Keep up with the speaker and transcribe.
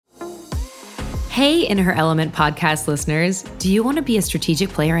Hey, In Her Element podcast listeners, do you want to be a strategic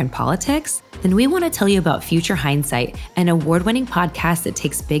player in politics? Then we want to tell you about Future Hindsight, an award-winning podcast that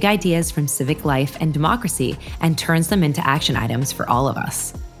takes big ideas from civic life and democracy and turns them into action items for all of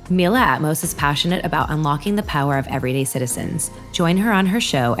us. Mila Atmos is passionate about unlocking the power of everyday citizens. Join her on her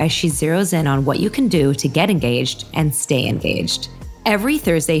show as she zeroes in on what you can do to get engaged and stay engaged. Every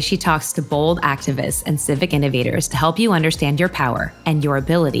Thursday, she talks to bold activists and civic innovators to help you understand your power and your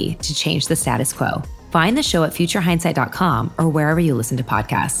ability to change the status quo. Find the show at futurehindsight.com or wherever you listen to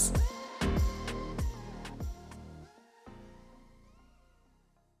podcasts.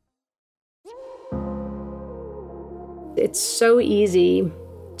 It's so easy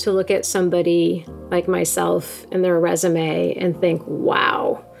to look at somebody like myself and their resume and think,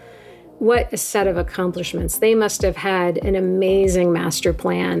 wow, what a set of accomplishments. They must have had an amazing master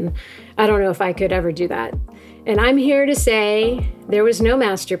plan. I don't know if I could ever do that. And I'm here to say there was no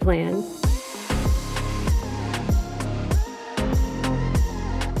master plan.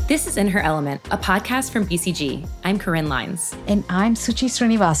 This is In Her Element, a podcast from BCG. I'm Corinne Lines. And I'm Suchi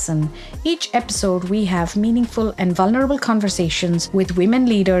Srinivasan. Each episode, we have meaningful and vulnerable conversations with women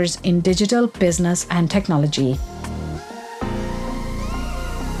leaders in digital, business, and technology.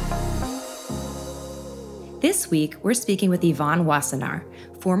 This week, we're speaking with Yvonne Wassenaar,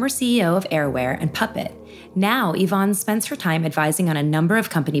 former CEO of Airware and Puppet. Now, Yvonne spends her time advising on a number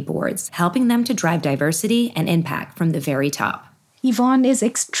of company boards, helping them to drive diversity and impact from the very top. Yvonne is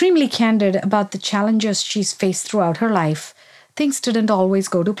extremely candid about the challenges she's faced throughout her life. Things didn't always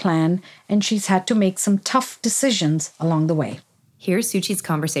go to plan, and she's had to make some tough decisions along the way. Here's Suchi's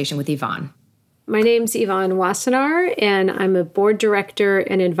conversation with Yvonne. My name's Yvonne Wassenaar, and I'm a board director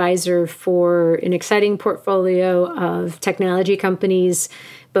and advisor for an exciting portfolio of technology companies,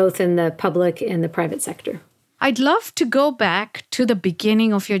 both in the public and the private sector. I'd love to go back to the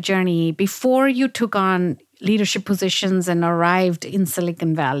beginning of your journey before you took on leadership positions and arrived in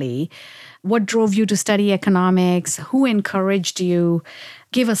Silicon Valley. What drove you to study economics? Who encouraged you?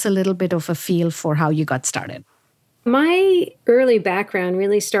 Give us a little bit of a feel for how you got started. My early background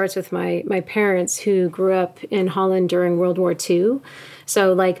really starts with my parents who grew up in Holland during World War II.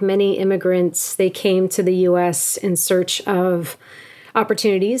 So like many immigrants, they came to the U.S. in search of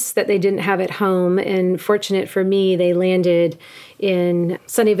opportunities that they didn't have at home. And fortunate for me, they landed in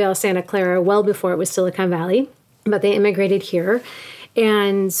Sunnyvale, Santa Clara, well before it was Silicon Valley, but they immigrated here.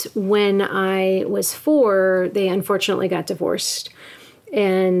 And when I was 4, they unfortunately got divorced.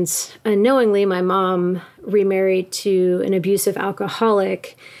 And unknowingly, my mom remarried to an abusive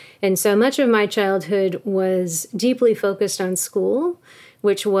alcoholic. And so much of my childhood was deeply focused on school,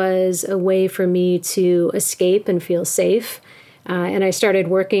 which was a way for me to escape and feel safe. And I started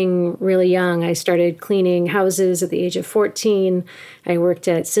working really young. I started cleaning houses at the age of 14. I worked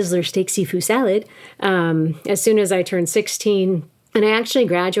at Sizzler Steak Seafood Salad as soon as I turned 16. And I actually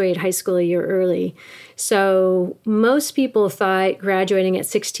graduated high school a year early. So most people thought graduating at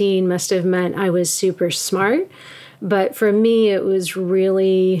 16 must have meant I was super smart. But for me, it was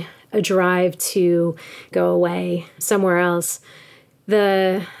really a drive to go away somewhere else.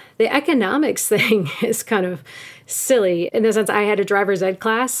 The economics thing is kind of silly in the sense I had a driver's ed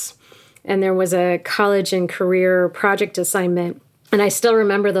class and there was a college and career project assignment. And I still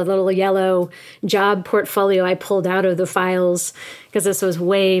remember the little yellow job portfolio I pulled out of the files because this was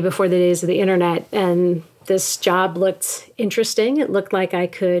way before the days of the internet. And this job looked interesting. It looked like I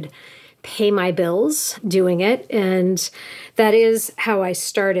could pay my bills doing it. And that is how I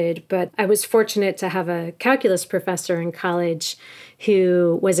started. But I was fortunate to have a calculus professor in college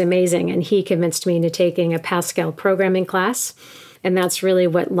who was amazing. And he convinced me into taking a Pascal programming class. And that's really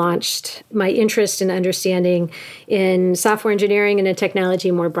what launched my interest in understanding in software engineering and in technology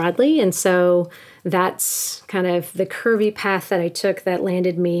more broadly. And so that's kind of the curvy path that I took that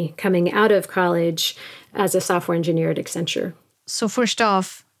landed me coming out of college as a software engineer at Accenture. So first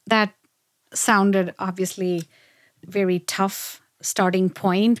off, that sounded obviously very tough starting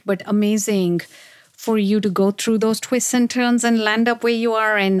point, but amazing for you to go through those twists and turns and land up where you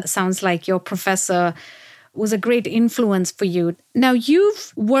are. And sounds like your professor was a great influence for you. Now,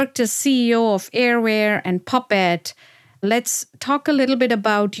 you've worked as CEO of Airware and Puppet. Let's talk a little bit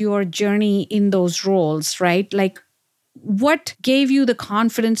about your journey in those roles, right? Like, what gave you the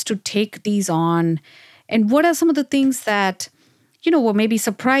confidence to take these on? And what are some of the things that, were maybe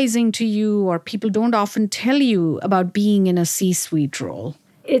surprising to you or people don't often tell you about being in a C-suite role?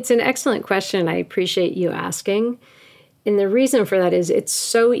 It's an excellent question. I appreciate you asking. And the reason for that is it's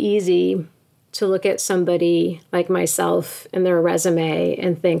so easy to look at somebody like myself and their resume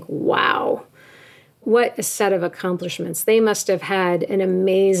and think, wow, what a set of accomplishments. They must have had an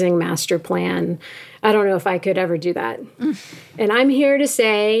amazing master plan. I don't know if I could ever do that. And I'm here to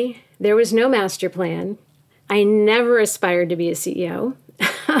say there was no master plan. I never aspired to be a CEO.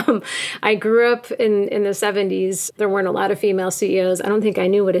 I grew up in the 70s. There weren't a lot of female CEOs. I don't think I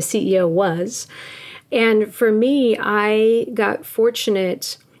knew what a CEO was. And for me, I got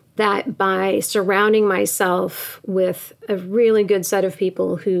fortunate that by surrounding myself with a really good set of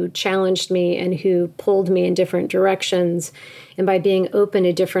people who challenged me and who pulled me in different directions, and by being open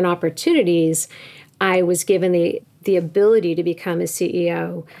to different opportunities, I was given the ability to become a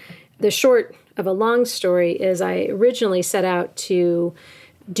CEO. The short of a long story is I originally set out to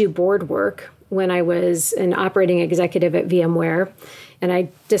do board work when I was an operating executive at VMware, and I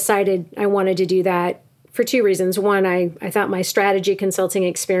decided I wanted to do that for two reasons. One, I thought my strategy consulting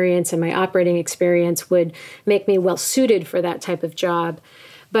experience and my operating experience would make me well suited for that type of job.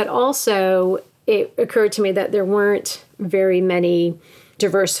 But also, it occurred to me that there weren't very many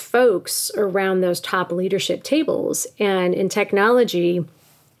diverse folks around those top leadership tables. And in technology,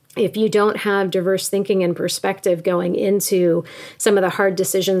 if you don't have diverse thinking and perspective going into some of the hard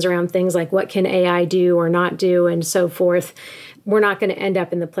decisions around things like what can AI do or not do and so forth, we're not going to end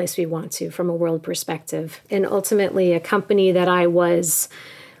up in the place we want to from a world perspective. And ultimately, a company that I was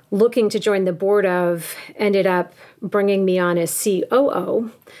looking to join the board of ended up bringing me on as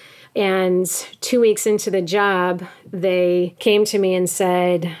COO. And 2 weeks into the job, they came to me and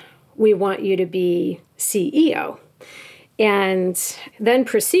said, "We want you to be CEO." And then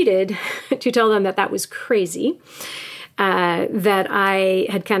proceeded to tell them that that was crazy, that I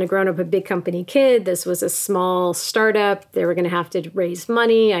had kind of grown up a big company kid. This was a small startup. They were going to have to raise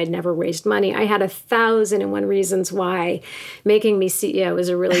money. I'd never raised money. I had 1,001 reasons why making me CEO was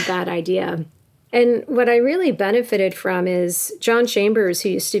a really bad idea. And what I really benefited from is John Chambers, who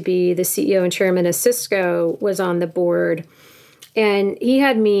used to be the CEO and chairman of Cisco, was on the board. And he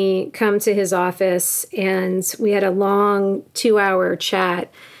had me come to his office, and we had a long 2-hour chat.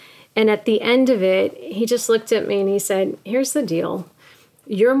 And at the end of it, he just looked at me and he said, "Here's the deal.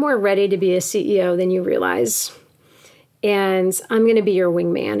 You're more ready to be a CEO than you realize. And I'm going to be your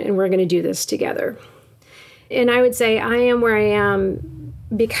wingman, and we're going to do this together." And I would say I am where I am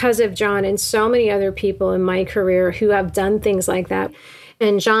because of John and so many other people in my career who have done things like that.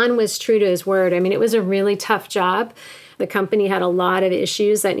 And John was true to his word. I mean, it was a really tough job. The company had a lot of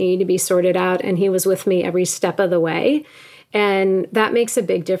issues that needed to be sorted out, and he was with me every step of the way. And that makes a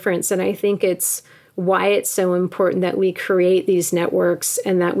big difference. And I think it's why it's so important that we create these networks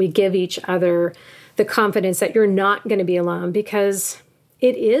and that we give each other the confidence that you're not going to be alone, because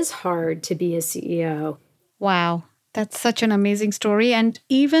it is hard to be a CEO. Wow. That's such an amazing story, and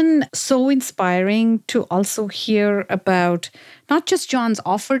even so inspiring to also hear about not just John's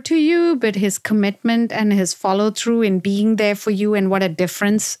offer to you, but his commitment and his follow through in being there for you, and what a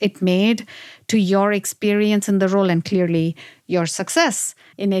difference it made to your experience in the role and clearly your success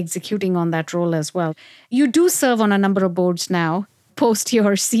in executing on that role as well. You do serve on a number of boards now, post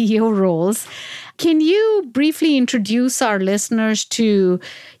your CEO roles. Can you briefly introduce our listeners to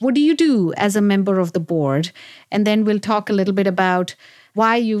what do you do as a member of the board? And then we'll talk a little bit about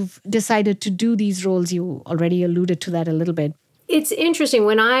why you've decided to do these roles. You already alluded to that a little bit. It's interesting.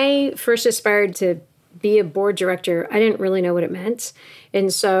 When I first aspired to be a board director, I didn't really know what it meant.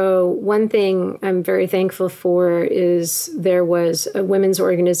 And so one thing I'm very thankful for is there was a women's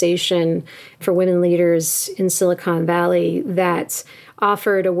organization for women leaders in Silicon Valley that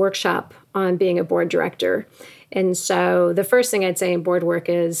offered a workshop on being a board director. And so the first thing I'd say in board work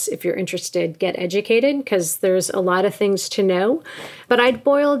is, if you're interested, get educated, because there's a lot of things to know. But I'd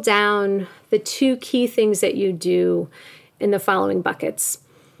boil down the two key things that you do in the following buckets.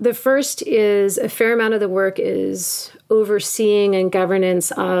 The first is a fair amount of the work is overseeing and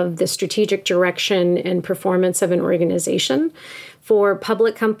governance of the strategic direction and performance of an organization. For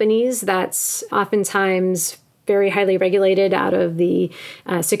public companies, that's oftentimes very highly regulated out of the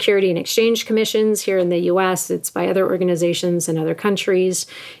Security and Exchange Commissions. Here in the U.S., it's by other organizations in other countries.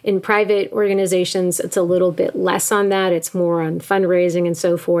 In private organizations, it's a little bit less on that. It's more on fundraising and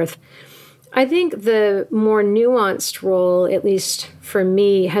so forth. I think the more nuanced role, at least for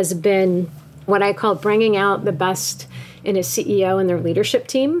me, has been what I call bringing out the best in a CEO and their leadership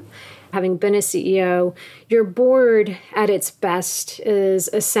team. Having been a CEO, your board at its best is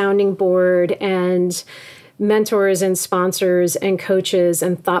a sounding board and mentors and sponsors and coaches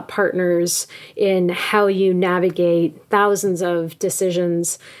and thought partners in how you navigate thousands of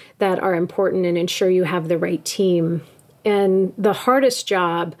decisions that are important and ensure you have the right team. And the hardest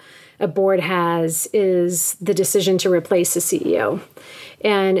job a board has is the decision to replace a CEO.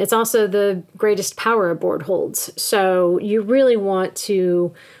 And it's also the greatest power a board holds. So you really want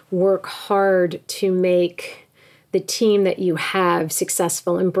to work hard to make the team that you have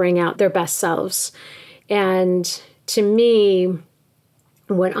successful and bring out their best selves. And to me,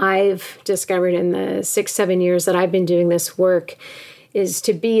 what I've discovered in the 6-7 years that I've been doing this work is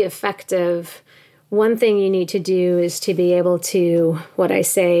to be effective. One thing you need to do is to be able to, what I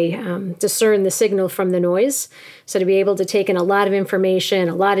say, discern the signal from the noise. So to be able to take in a lot of information,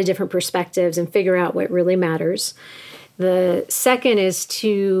 a lot of different perspectives, and figure out what really matters. The second is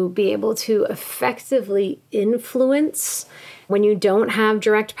to be able to effectively influence. When you don't have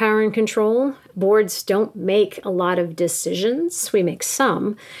direct power and control, boards don't make a lot of decisions. We make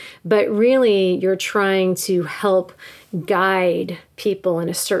some, but really you're trying to help guide people in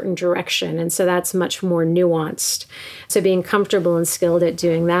a certain direction. And so that's much more nuanced. So being comfortable and skilled at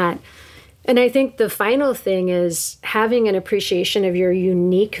doing that. And I think the final thing is having an appreciation of your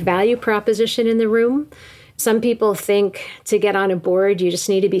unique value proposition in the room. Some people think to get on a board, you just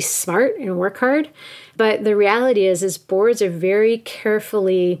need to be smart and work hard. But the reality is boards are very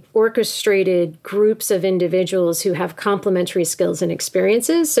carefully orchestrated groups of individuals who have complementary skills and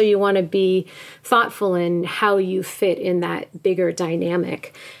experiences. So you want to be thoughtful in how you fit in that bigger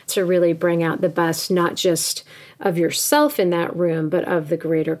dynamic to really bring out the best, not just of yourself in that room, but of the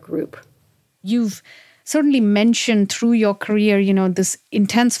greater group. You've certainly mentioned through your career, this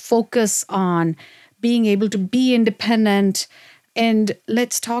intense focus on being able to be independent. And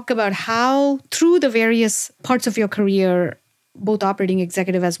let's talk about how, through the various parts of your career, both operating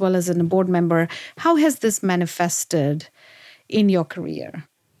executive as well as a board member, how has this manifested in your career?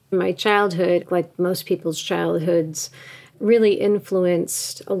 My childhood, like most people's childhoods, really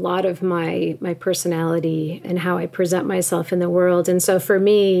influenced a lot of my personality and how I present myself in the world. And so for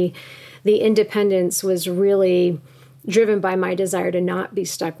me, the independence was really driven by my desire to not be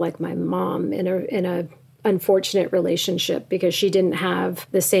stuck like my mom in a unfortunate relationship because she didn't have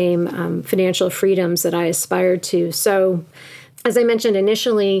the same financial freedoms that I aspired to. So as I mentioned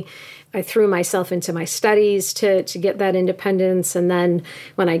initially, I threw myself into my studies to get that independence. And then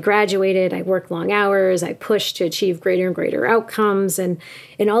when I graduated, I worked long hours. I pushed to achieve greater and greater outcomes. And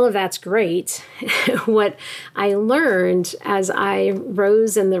all of that's great. What I learned as I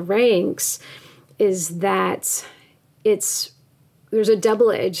rose in the ranks is that there's a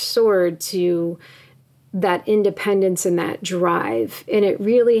double-edged sword to that independence and that drive. And it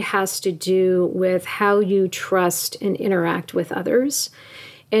really has to do with how you trust and interact with others.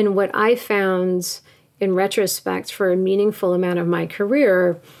 And what I found in retrospect for a meaningful amount of my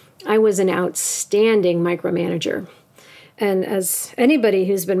career, I was an outstanding micromanager. And as anybody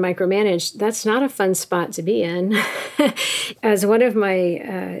who's been micromanaged, that's not a fun spot to be in. As one of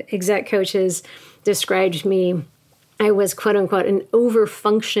my exec coaches described me, I was, quote unquote, an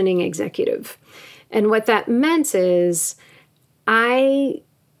over-functioning executive. And what that meant is I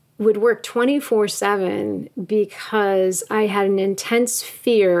would work 24/7 because I had an intense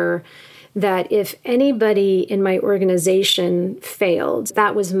fear that if anybody in my organization failed,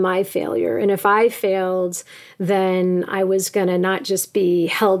 that was my failure. And if I failed, then I was going to not just be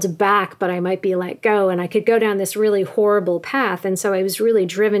held back, but I might be let go. And I could go down this really horrible path. And so I was really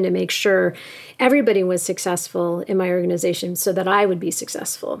driven to make sure everybody was successful in my organization so that I would be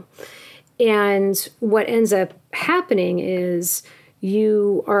successful. And what ends up happening is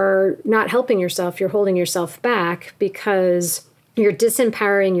you are not helping yourself, you're holding yourself back because you're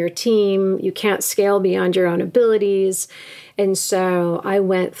disempowering your team, you can't scale beyond your own abilities. And so I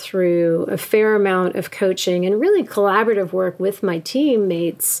went through a fair amount of coaching and really collaborative work with my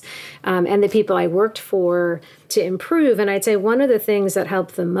teammates and the people I worked for to improve. And I'd say one of the things that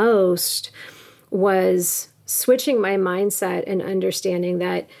helped the most was switching my mindset and understanding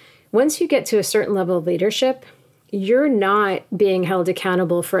that once you get to a certain level of leadership, you're not being held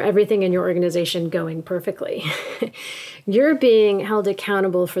accountable for everything in your organization going perfectly. You're being held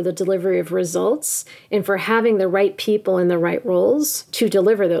accountable for the delivery of results and for having the right people in the right roles to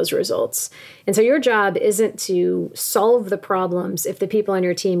deliver those results. And so your job isn't to solve the problems if the people on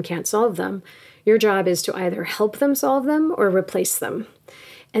your team can't solve them. Your job is to either help them solve them or replace them.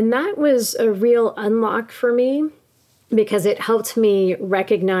 And that was a real unlock for me, because it helped me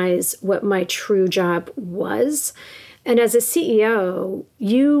recognize what my true job was. And as a CEO,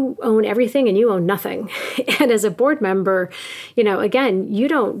 you own everything and you own nothing. And as a board member, again, you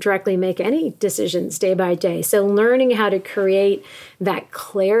don't directly make any decisions day by day. So learning how to create that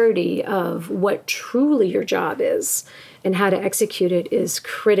clarity of what truly your job is and how to execute it is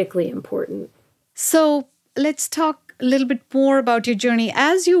critically important. So let's talk a little bit more about your journey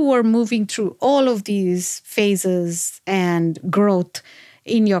as you were moving through all of these phases and growth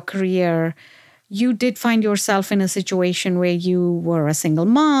in your career, you did find yourself in a situation where you were a single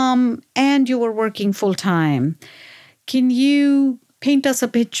mom and you were working full time. Can you paint us a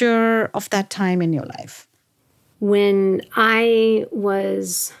picture of that time in your life? When I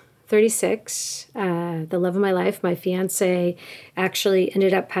was 36, the love of my life, my fiance, actually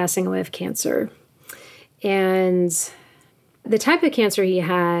ended up passing away of cancer. And the type of cancer he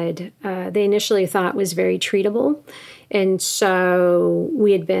had, they initially thought was very treatable. And so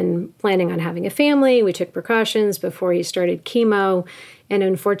we had been planning on having a family. We took precautions before he started chemo. And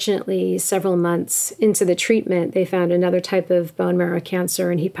unfortunately, several months into the treatment, they found another type of bone marrow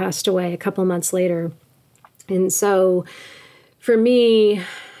cancer, and he passed away a couple months later. And so for me,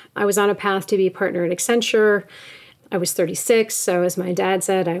 I was on a path to be a partner at Accenture. I was 36, so as my dad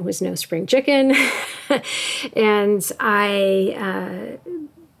said, I was no spring chicken. And I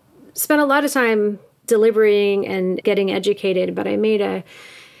spent a lot of time deliberating and getting educated, but I made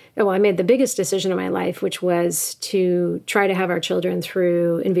the biggest decision of my life, which was to try to have our children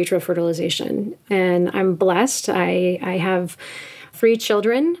through in vitro fertilization. And I'm blessed. I have 3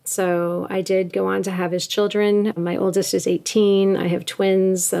 children. So I did go on to have his children. My oldest is 18. I have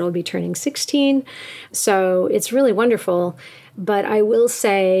twins that'll be turning 16. So it's really wonderful. But I will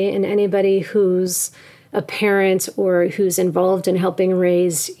say, and anybody who's a parent or who's involved in helping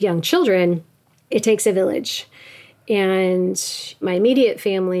raise young children, it takes a village. And my immediate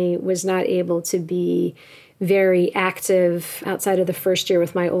family was not able to be very active outside of the first year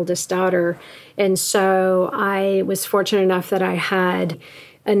with my oldest daughter. And so I was fortunate enough that I had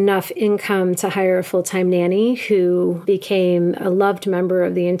enough income to hire a full-time nanny who became a loved member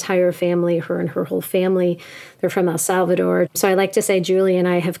of the entire family, her and her whole family. They're from El Salvador. So I like to say Julie and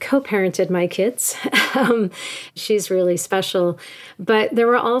I have co-parented my kids. She's really special. But there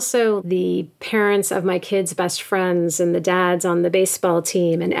were also the parents of my kids' best friends and the dads on the baseball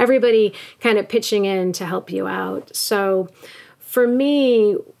team and everybody kind of pitching in to help you out. So for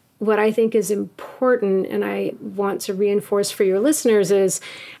me, what I think is important, and I want to reinforce for your listeners, is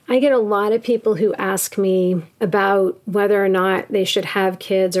I get a lot of people who ask me about whether or not they should have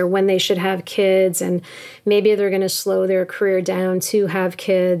kids or when they should have kids, and maybe they're going to slow their career down to have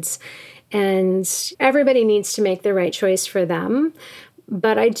kids. And everybody needs to make the right choice for them.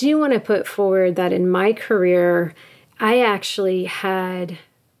 But I do want to put forward that in my career, I actually had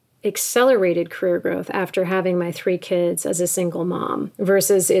accelerated career growth after having my 3 kids as a single mom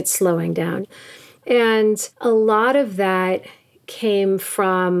versus it slowing down. And a lot of that came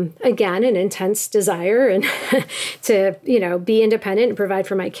from, again, an intense desire and to, be independent and provide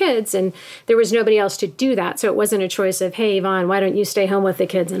for my kids. And there was nobody else to do that. So it wasn't a choice of, hey, Yvonne, why don't you stay home with the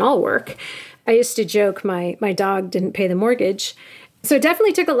kids and I'll work? I used to joke my dog didn't pay the mortgage. So it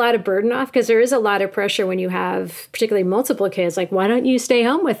definitely took a lot of burden off because there is a lot of pressure when you have particularly multiple kids, like, why don't you stay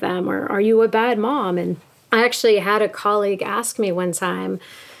home with them? Or are you a bad mom? And I actually had a colleague ask me one time,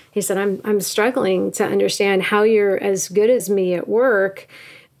 he said, I'm struggling to understand how you're as good as me at work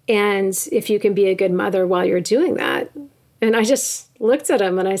and if you can be a good mother while you're doing that. And I just looked at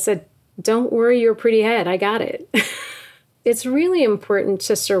him and I said, don't worry your pretty head, I got it. It's really important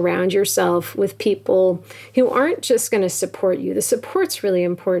to surround yourself with people who aren't just going to support you. The support's really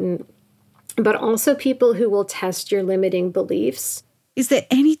important, but also people who will test your limiting beliefs. Is there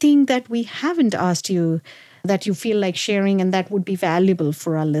anything that we haven't asked you that you feel like sharing and that would be valuable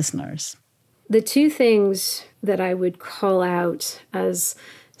for our listeners? The 2 things that I would call out as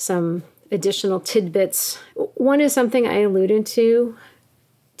some additional tidbits. One is something I alluded to.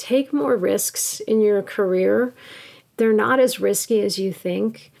 Take more risks in your career. They're not as risky as you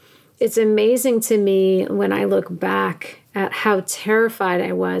think. It's amazing to me when I look back at how terrified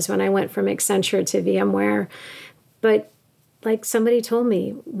I was when I went from Accenture to VMware. But like somebody told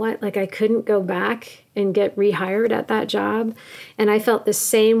me, I couldn't go back and get rehired at that job. And I felt the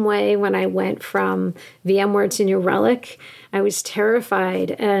same way when I went from VMware to New Relic. I was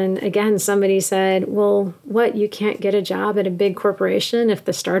terrified. And again, somebody said, well, you can't get a job at a big corporation if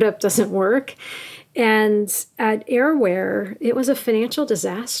the startup doesn't work? And at Airware, it was a financial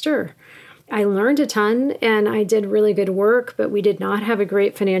disaster. I learned a ton and I did really good work, but we did not have a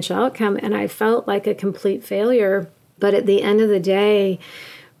great financial outcome. And I felt like a complete failure. But at the end of the day,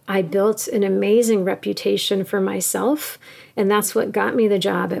 I built an amazing reputation for myself. And that's what got me the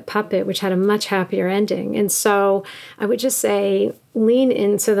job at Puppet, which had a much happier ending. And so I would just say, lean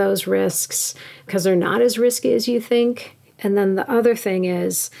into those risks because they're not as risky as you think. And then the other thing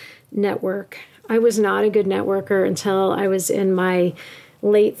is network. I was not a good networker until I was in my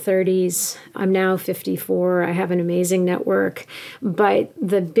late 30s. I'm now 54. I have an amazing network. But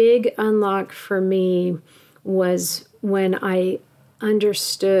the big unlock for me was when I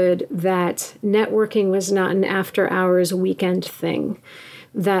understood that networking was not an after-hours weekend thing,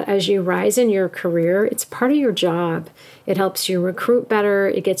 that as you rise in your career, it's part of your job. It helps you recruit better.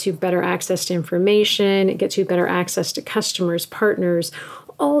 It gets you better access to information. It gets you better access to customers, partners,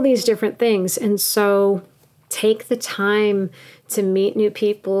 all these different things. And so take the time to meet new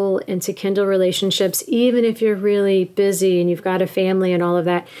people and to kindle relationships, even if you're really busy and you've got a family and all of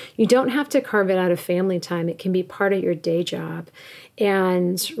that. You don't have to carve it out of family time. It can be part of your day job.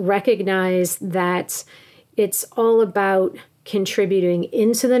 And recognize that it's all about contributing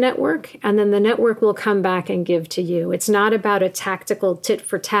into the network, and then the network will come back and give to you. It's not about a tactical tit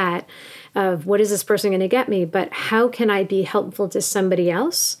for tat of what is this person going to get me, but how can I be helpful to somebody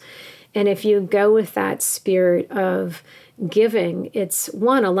else? And if you go with that spirit of giving, it's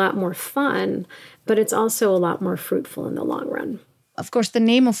one, a lot more fun, but it's also a lot more fruitful in the long run. Of course, the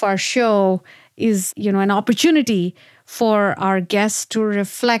name of our show is, an opportunity for our guests to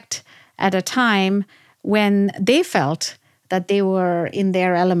reflect at a time when they felt that they were in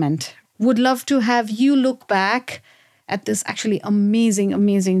their element. Would love to have you look back at this actually amazing,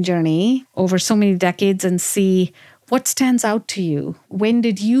 amazing journey over so many decades and see what stands out to you. When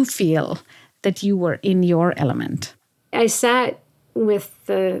did you feel that you were in your element? I sat with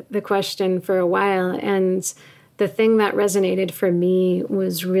the question for a while, and the thing that resonated for me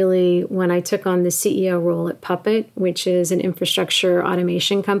was really when I took on the CEO role at Puppet, which is an infrastructure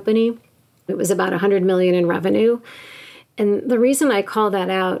automation company. It was about $100 million in revenue. And the reason I call that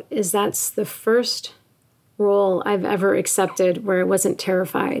out is that's the first role I've ever accepted where I wasn't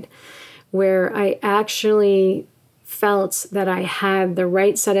terrified, where I actually felt that I had the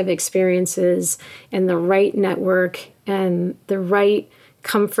right set of experiences and the right network and the right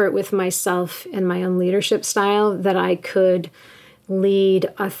comfort with myself and my own leadership style that I could lead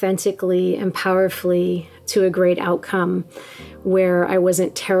authentically and powerfully to a great outcome where I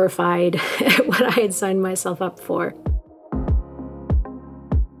wasn't terrified at what I had signed myself up for.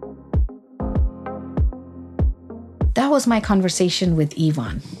 That was my conversation with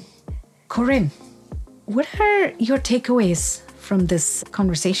Yvonne. Corinne, what are your takeaways from this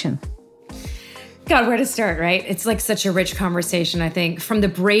conversation? God, where to start, right? It's like such a rich conversation, I think, from the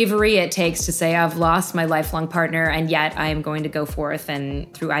bravery it takes to say, I've lost my lifelong partner, and yet I am going to go forth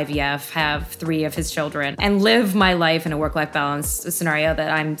and through IVF have 3 of his children and live my life in a work-life balance scenario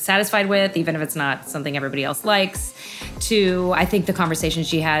that I'm satisfied with, even if it's not something everybody else likes, to, I think, the conversation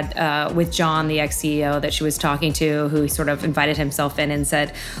she had with John, the ex-CEO that she was talking to, who sort of invited himself in and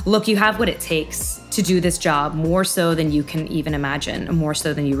said, look, you have what it takes to do this job, more so than you can even imagine, more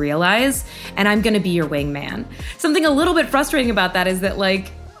so than you realize, and I'm going to be your wingman. Something a little bit frustrating about that is that, like,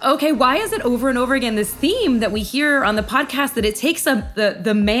 okay, why is it over and over again this theme that we hear on the podcast that it takes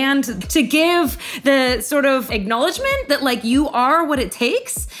the man to give the sort of acknowledgement that, like, you are what it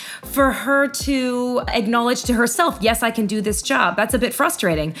takes for her to acknowledge to herself, yes, I can do this job. That's a bit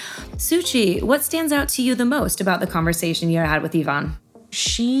frustrating. Suchi, what stands out to you the most about the conversation you had with Yvonne?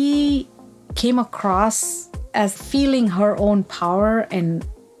 She came across as feeling her own power and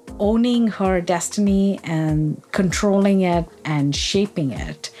owning her destiny and controlling it and shaping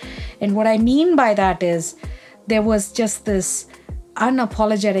it. And what I mean by that is there was just this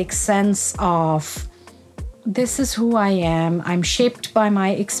unapologetic sense of, this is who I am. I'm shaped by my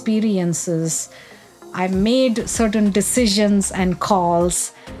experiences. I've made certain decisions and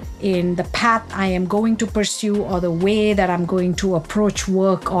calls in the path I am going to pursue or the way that I'm going to approach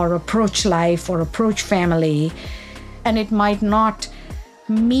work or approach life or approach family. And it might not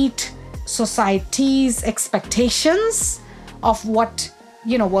meet society's expectations of what,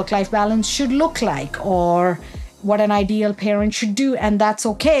 work-life balance should look like or what an ideal parent should do. And that's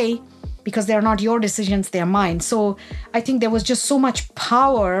okay because they're not your decisions, they're mine. So I think there was just so much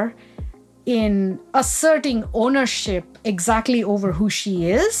power in asserting ownership exactly over who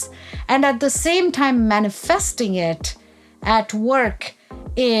she is, and at the same time manifesting it at work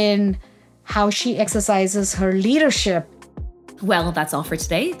in how she exercises her leadership. Well, that's all for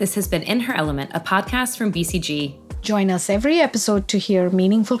today. This has been In Her Element, a podcast from BCG. Join us every episode to hear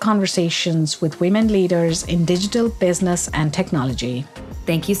meaningful conversations with women leaders in digital business and technology.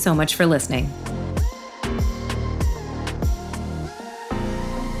 Thank you so much for listening.